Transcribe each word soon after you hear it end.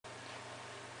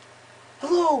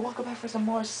Hello, welcome back for some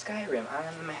more Skyrim.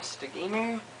 I'm the Master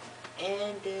Gamer,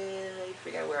 and I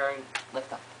forgot where I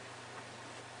left off.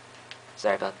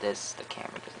 Sorry about this, the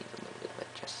camera just needs a little bit of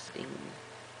adjusting.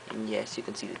 And yes, you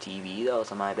can see the TV, that was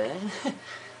on my bed.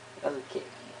 Okay,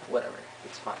 whatever,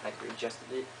 it's fine, I readjusted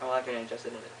it. Oh, I can adjust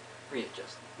it,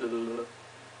 readjust.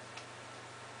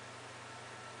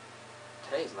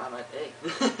 Today's not my day.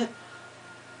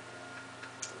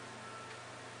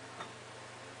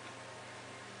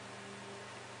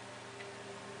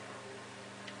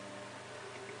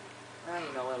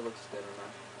 You know what, it looks good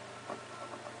enough.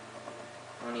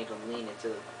 I need to lean it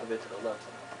a bit to the left.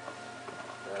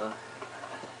 So,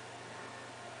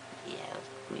 yeah, let's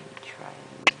maybe try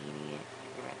leaning it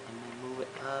right and then move it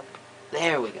up.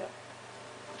 There we go.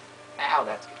 Ow,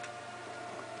 that's good.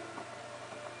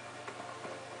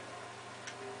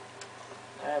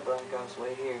 Alright, Broncos,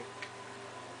 wait here.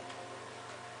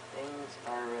 Things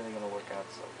are really gonna work out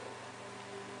so good.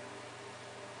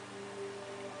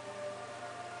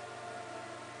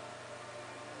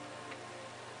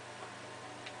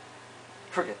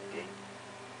 Forget the game.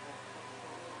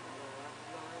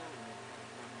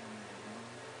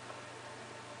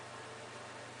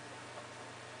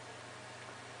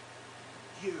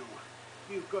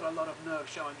 You've got a lot of nerve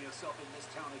showing yourself in this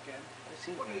town again.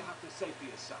 What do you have to say for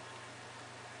yourself?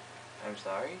 I'm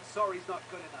sorry? Sorry's not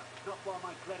good enough. Not while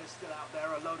my Gleda's still out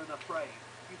there alone and afraid.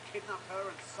 You kidnapped her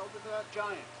and sold her to that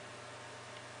giant.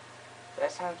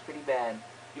 That sounds pretty bad.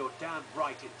 You're damn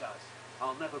right it does.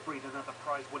 I'll never breed another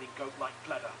prize-winning goat like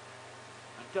Gleda.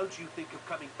 And don't you think of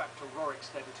coming back to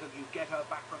Rorikstead until you get her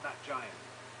back from that giant.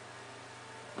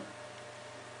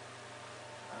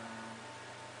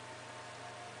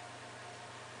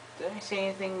 Did I say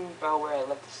anything about where I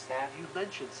left the staff? You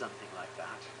mentioned something like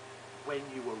that when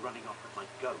you were running off with my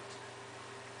goat.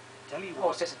 Tell you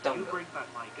what, it's just a dumb you goat. bring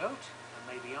back my goat, and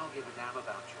maybe I'll give a damn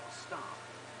about your staff.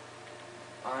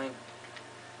 Fine.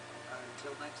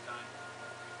 Until next time.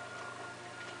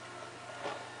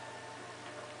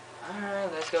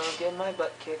 Alright, let's go get my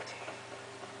butt kicked.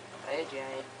 By a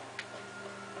giant.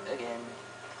 Again.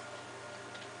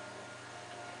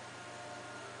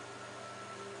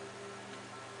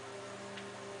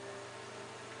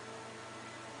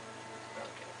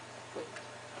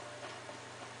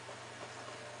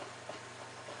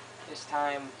 This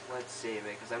time, let's save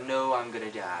it, because I know I'm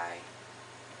gonna die.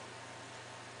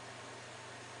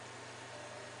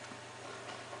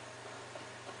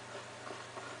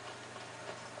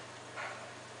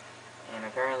 And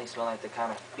apparently smell like the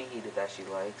kind of feed that she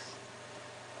likes.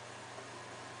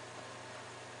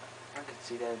 I can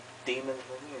see that demon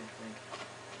from here.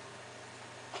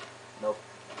 Nope,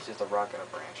 it's just a rock and a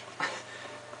branch.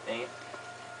 Dang it.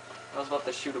 I was about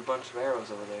to shoot a bunch of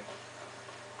arrows over there.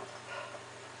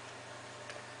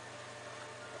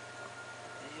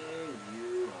 There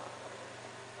you are.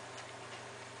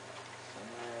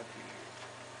 Somewhere up here.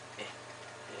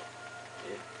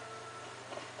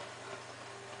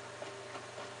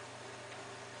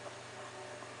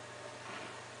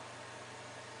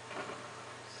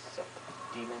 Sup,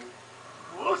 demon?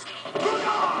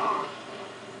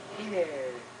 Hey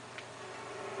there.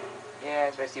 Yeah,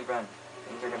 it's best you run.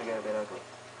 Things are gonna get a bit ugly.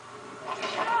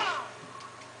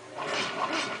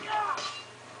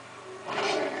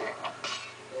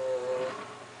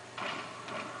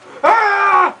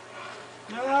 Ah!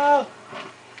 No!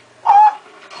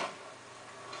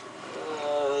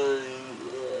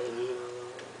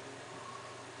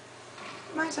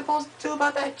 What am I supposed to do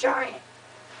about that giant?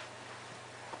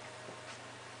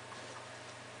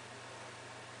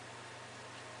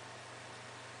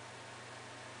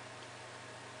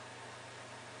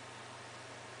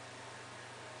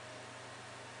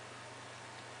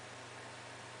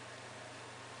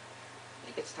 I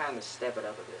think it's time to step it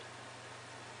up a bit.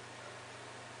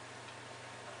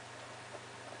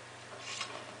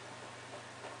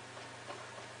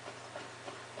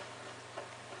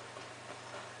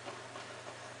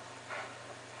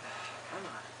 Come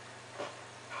on.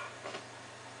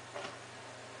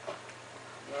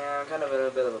 Yeah, I'm kind of in a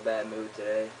bit of a bad mood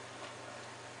today.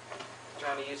 I'm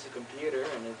trying to use the computer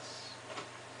and it's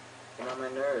getting on my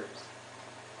nerves.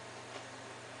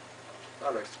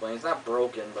 Hard to explain. It's not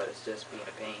broken, but it's just being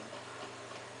a pain.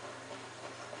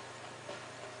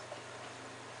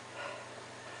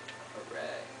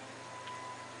 Alright.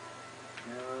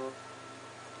 Now,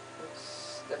 let's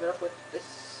step it up with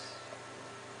this.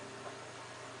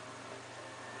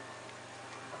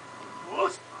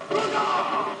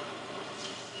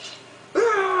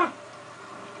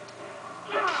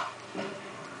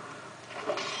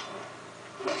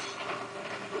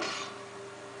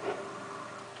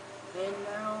 And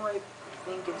now I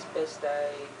think it's best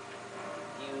I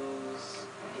use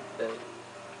a bow.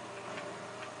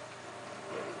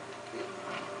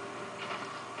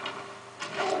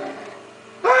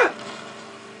 Ah!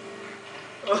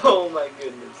 Oh my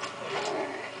goodness.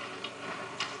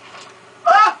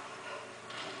 Ah!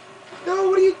 No,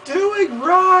 what are you doing?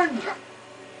 Run!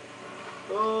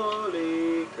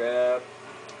 Holy crap.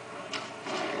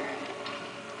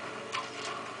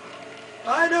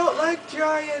 I don't like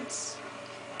giants.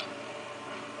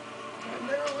 I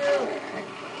never will.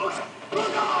 Is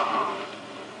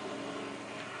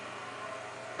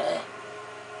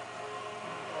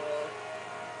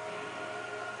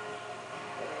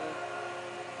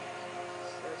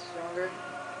that stronger?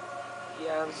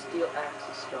 Yeah, the steel axe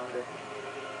is stronger.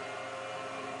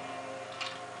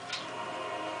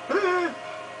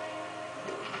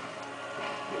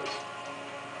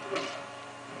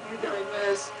 You're doing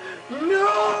this.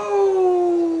 No!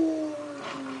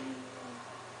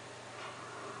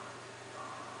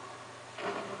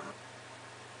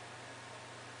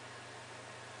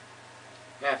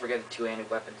 Yeah, I forgot the two-handed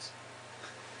weapons.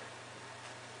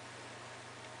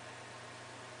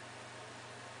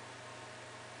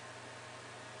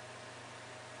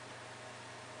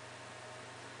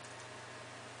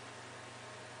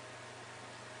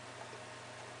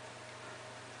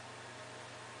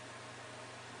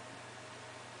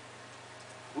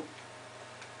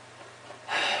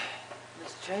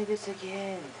 Let's try this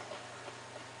again.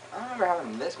 I don't remember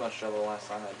having this much trouble last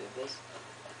time I did this.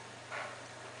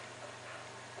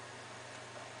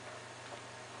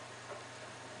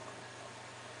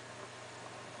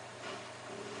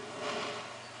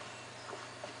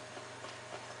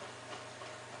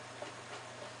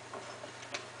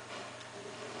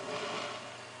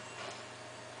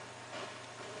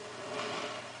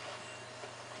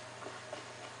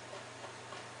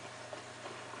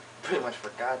 Pretty much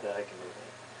forgot that I can do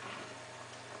that.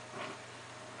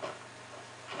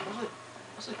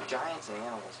 Those are giants and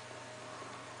animals.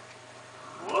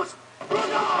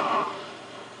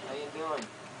 How you doing?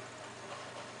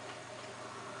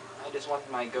 I just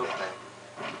want my goat back.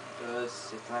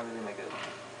 Because it's not really my goat.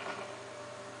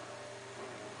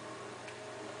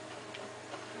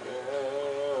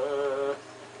 Yeah.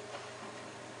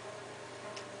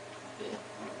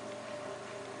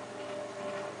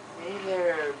 Hey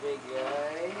there, big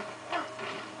guy.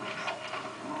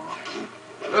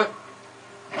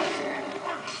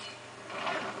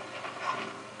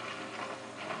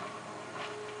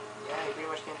 Yeah, he pretty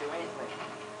much can't do anything.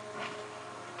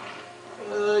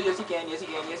 Yes he can, yes he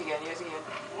can, yes he can, yes he can.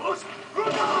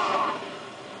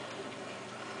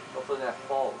 Hopefully that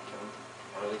fall will kill him.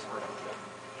 Or at least hurt him.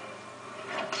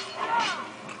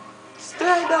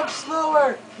 Stand up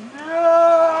slower!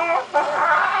 No!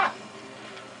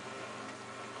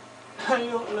 I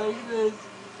don't like this.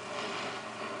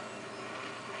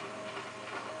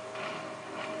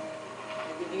 I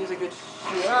could use a good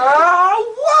shot.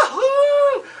 Oh,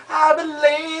 woohoo! I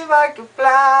believe I can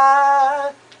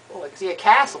fly. Oh, I can see a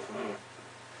castle from here.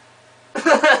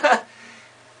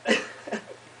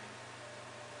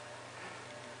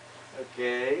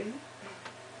 Okay.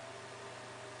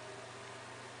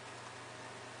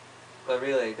 But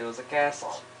really, there was a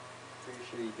castle. Pretty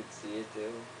sure you could see it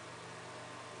too.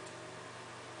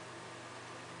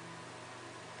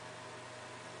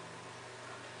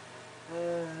 You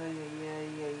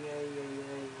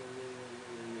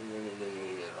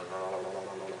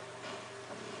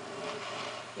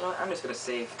know what, I'm just gonna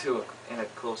save in a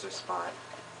closer spot,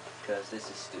 because this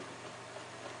is stupid.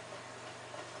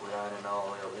 We're running all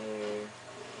the way over there.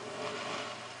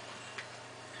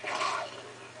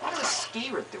 What is a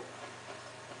Skyrim doing?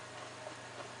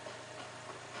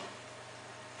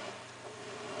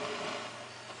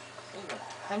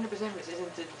 100%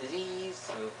 resistant to disease,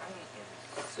 so I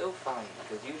am so fine,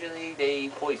 because usually they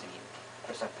poison you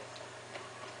or something.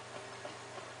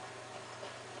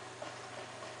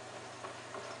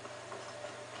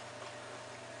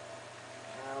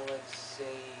 Now let's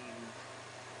save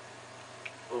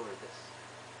over this.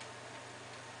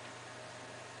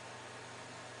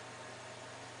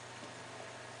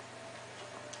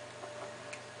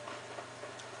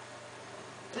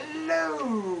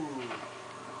 Hello!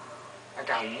 I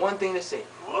got one thing to say.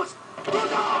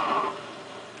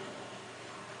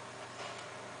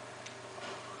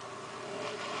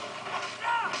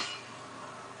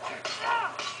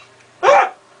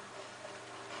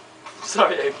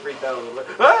 Sorry, I freaked out a little bit.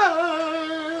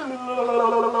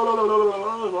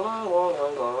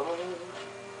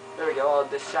 There we go, I'll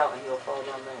just shout and he'll fall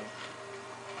down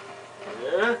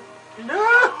there. No!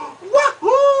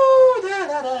 Wahoo!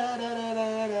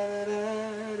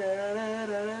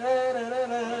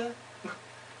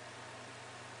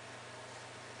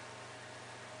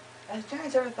 Has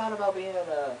Giants ever thought about being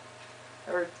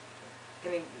ever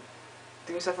doing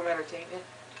stuff from entertainment?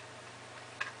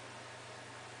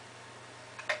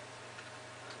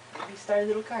 Maybe start a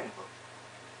little carnival.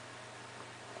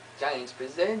 Giants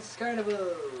presents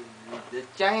Carnival. The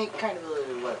Giant Carnival,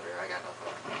 whatever. I got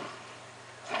nothing.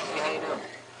 Hey, how you doing?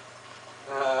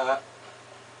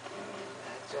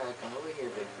 That's right. Come over here,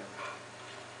 big friend.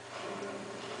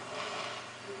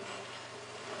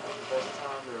 The best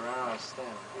time to run out of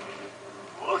stamina.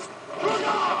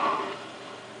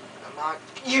 I'm not.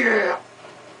 Yeah.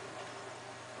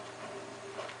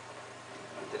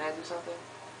 Did I do something?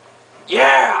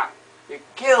 Yeah! You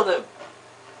killed him!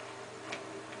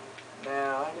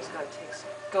 Now I just gotta take some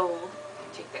gold,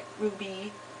 take that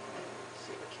ruby,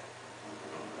 see what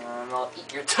can. I'll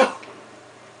eat your toe.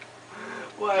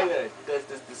 Why that? That's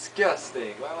just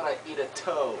disgusting. Why would I eat a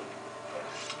toe?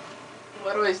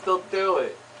 Why do I still do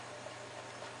it?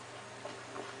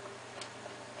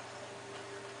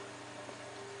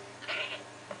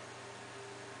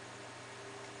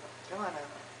 Come on now.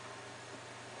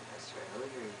 That's right.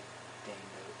 Look here, you dang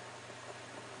goat.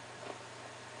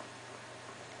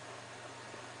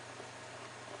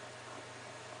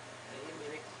 Hey,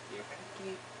 baby. You're kind of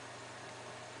cute.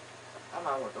 Come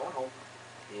on, we're going home.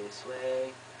 This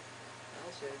way.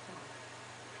 That's right. Come on.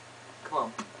 Come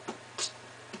on.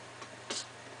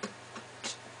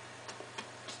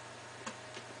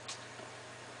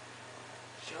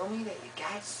 Show me that you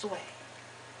got swag.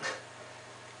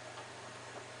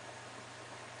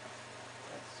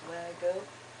 That's where I go.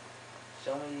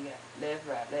 Show me you got left,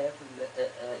 right, left,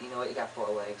 you know what? You got 4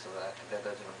 legs, so that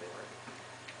doesn't really work.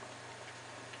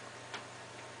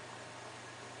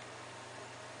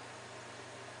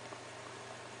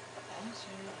 That's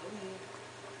right. Oh yeah.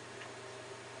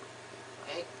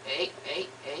 Hey.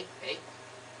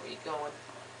 Where you going?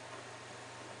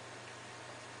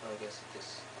 Oh, I guess this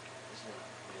is not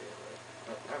really right.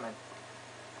 Oh, never mind.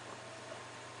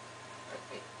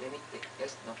 Alright, maybe,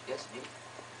 yes, no, yes, maybe.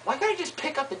 Why can't I just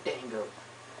pick up the dang goat?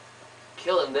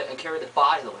 Kill him and carry the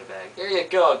body the way back. There you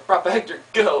go, brought back your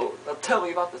goat. Now tell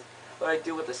me about this, what I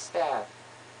do with the staff.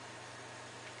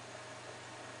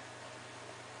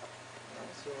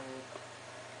 That's right.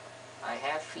 I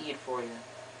have feed for you.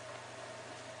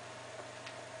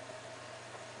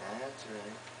 That's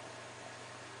right.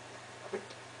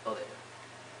 Oh, there you go.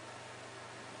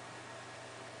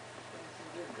 Where do you think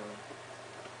you're going?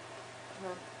 Come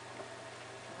on.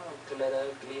 Come on, Galeta,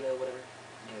 whatever.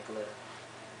 Yeah, Galeta.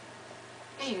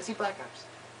 Hey, you can see Black Ops.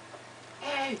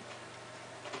 Hey!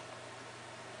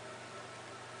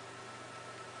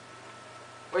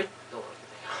 Wait. Oh, look at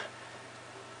that.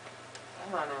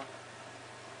 Come on now.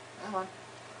 Come on.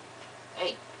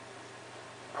 Hey.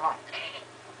 Come on.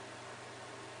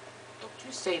 Don't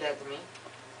you say that to me.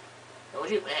 Don't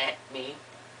you me.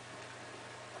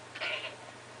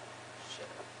 Shut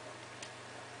up.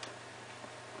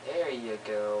 There you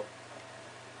go.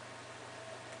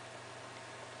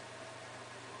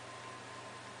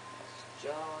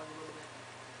 Jog a little bit.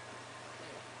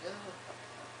 There you go.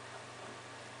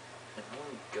 And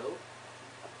home you go.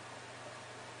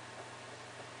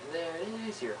 And there it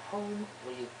is, your home.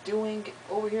 What are you doing? Get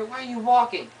over here. Why are you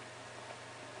walking?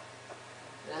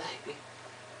 What are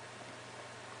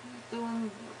you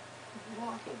doing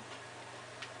walking?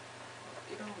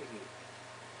 Get over here.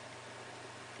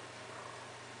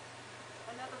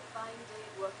 Another fine day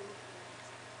at work in the fields.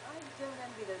 I don't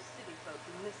envy those city folk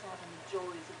who miss out on the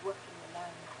joys of working the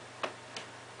land.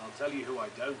 I'll tell you who I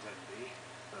don't envy.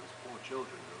 Those poor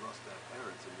children who lost their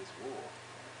parents in this war.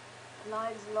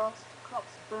 Lives lost,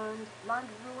 crops burned, land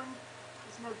ruined.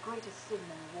 There's no greater sin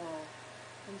than war.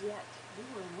 And yet, you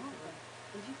were in one of them,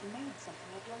 and you've made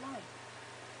something of your life.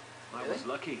 I was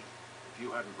lucky. If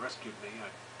you hadn't rescued me,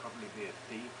 I'd probably be a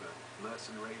thief, a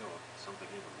mercenary, or something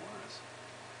even worse.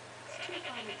 It's too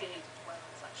fine a day to dwell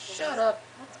on such things. Shut up.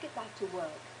 Let's get back to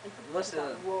work and forget Listen.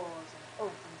 about wars and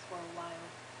orphans for a while.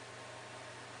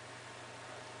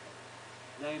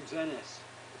 Name's Ennis.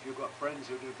 If you've got friends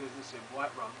who do business in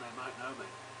Whiterun, they might know me.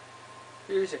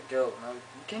 Here's a goat. Now,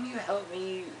 can you help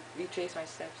me retrace my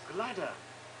steps? Gladder!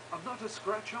 I've not a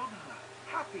scratch on her.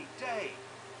 Happy day!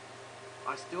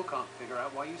 I still can't figure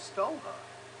out why you stole her.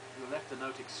 You left a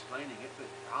note explaining it, but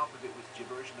half of it was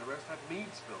gibberish and the rest had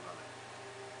mead spilled on it.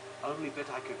 Only bit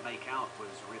I could make out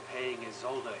was repaying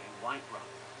Isolde in Whiterun,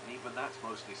 and even that's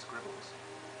mostly scribbles.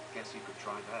 Guess you could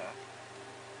try there.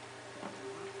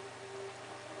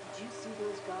 Did you see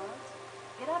those guards?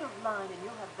 Get out of line and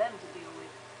you'll have them to deal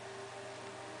with.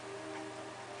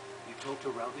 You talked to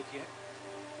Reldit yet?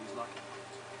 He's lucky.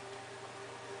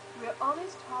 We're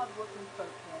honest, hard-working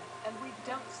folk here, and we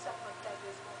don't suffer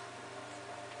beggars.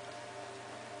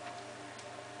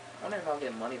 I wonder if I'll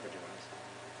get money for doing this.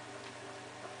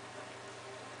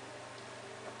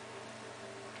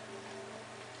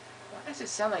 Why does it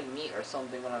sound like meat or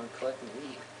something when I'm collecting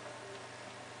meat?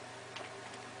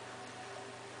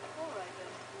 Alright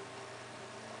then.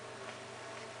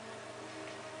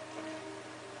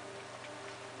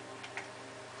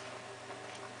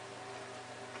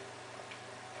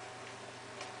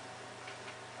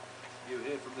 You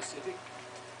hear from the city?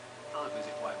 I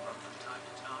visit Whitebrook from time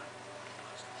to time.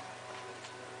 Most of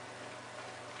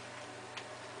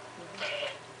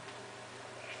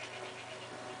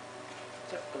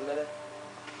Chocolate.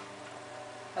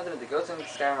 Other than the goats in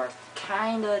Skyrim are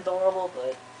kinda adorable,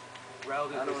 but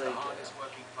Reldon I don't is the really hardest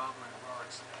working farmer in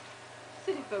Rorikstead.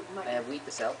 City folk might I have wheat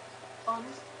to sell.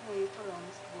 honest pay for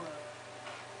honest work.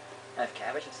 I have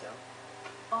cabbage to sell.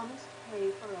 Honest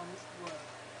pay for honest work.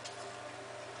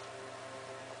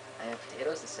 I have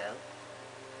potatoes to sell.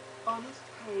 Honest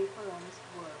pay for honest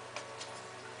work.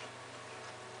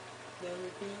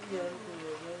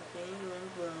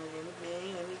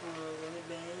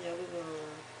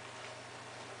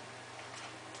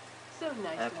 So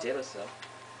nice. I have to potatoes to sell.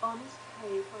 honest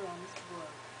pay for honest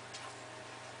work.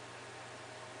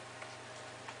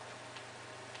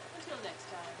 Until next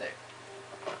time. There.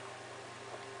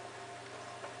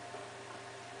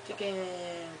 Chicken.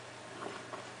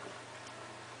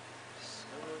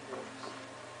 So gross.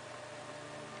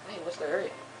 Hey, what's the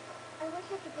hurry? I wish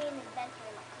I could be an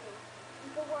adventurer like you and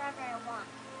go wherever I want.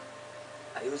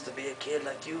 I used to be a kid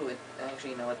like you.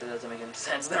 Actually, you know what? That doesn't make any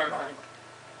sense. Never mind.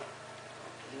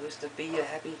 I used to be a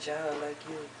happy child like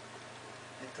you.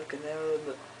 I took an arrow in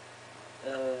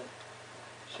the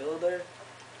shoulder.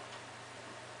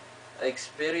 I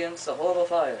experienced a horrible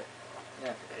fire.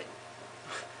 Yeah, forget it.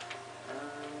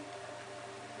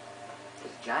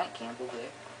 There's a giant camp over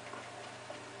there.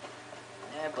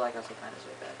 Yeah, Black House will find his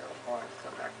way back up. Or I can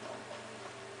come back home.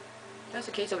 Just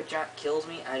in case if a giant kills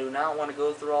me, I do not want to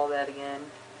go through all that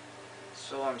again.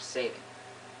 So I'm saving.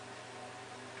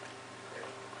 There.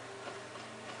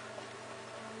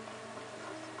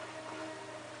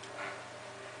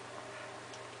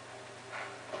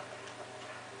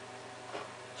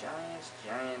 Giants,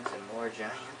 giants, and more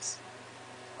giants.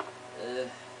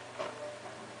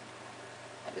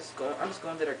 I'm just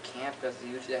going to their camp because they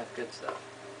usually have good stuff.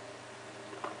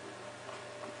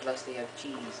 Plus they have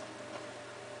cheese.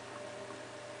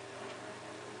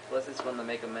 Plus it's fun to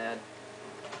make them mad.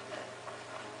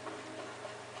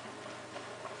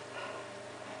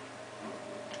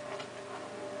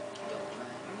 Don't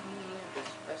mind me, I'm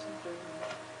just passing through.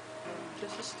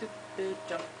 Just a stupid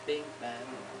jumping man.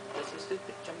 Just a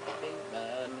stupid jumping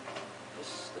man.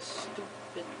 Just a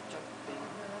stupid jumping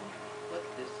man. What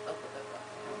is up with that?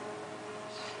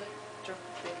 Just a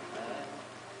jumping man.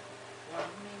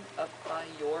 Warming up by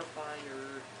your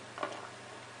fire.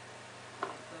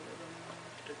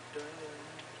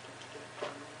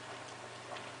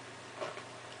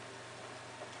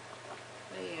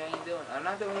 Hey, how you doing? I'm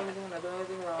not doing anything. I'm not doing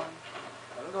anything wrong.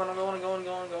 I'm going.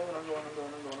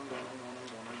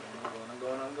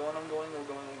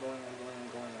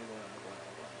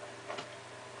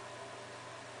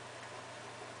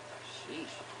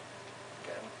 Sheesh.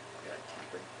 Got a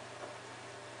temper.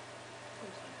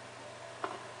 What's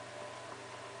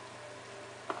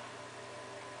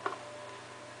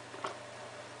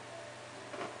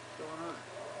going on?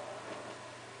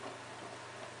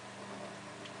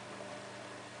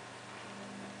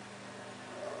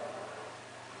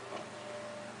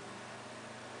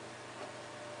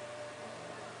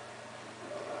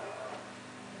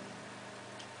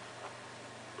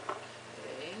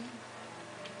 Okay.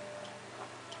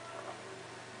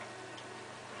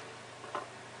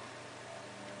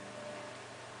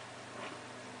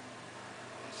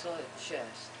 I saw a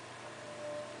chest.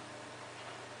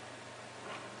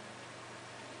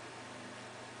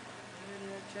 Where did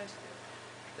that chest go?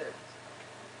 There it is.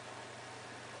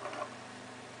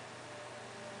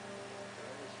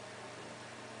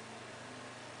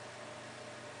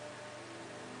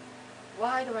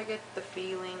 Why do I get the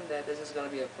feeling that this is going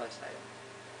to be a quest item?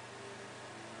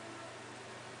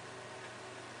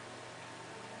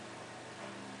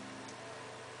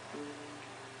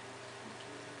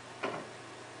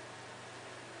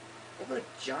 What about a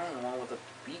giant one with a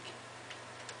beak?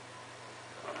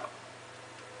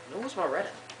 No, it's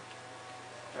Moretta.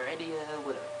 Alrighty,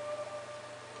 whatever.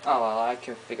 Oh well, I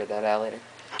can figure that out later.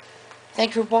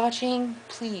 Thank you for watching.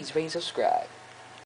 Please rate and subscribe.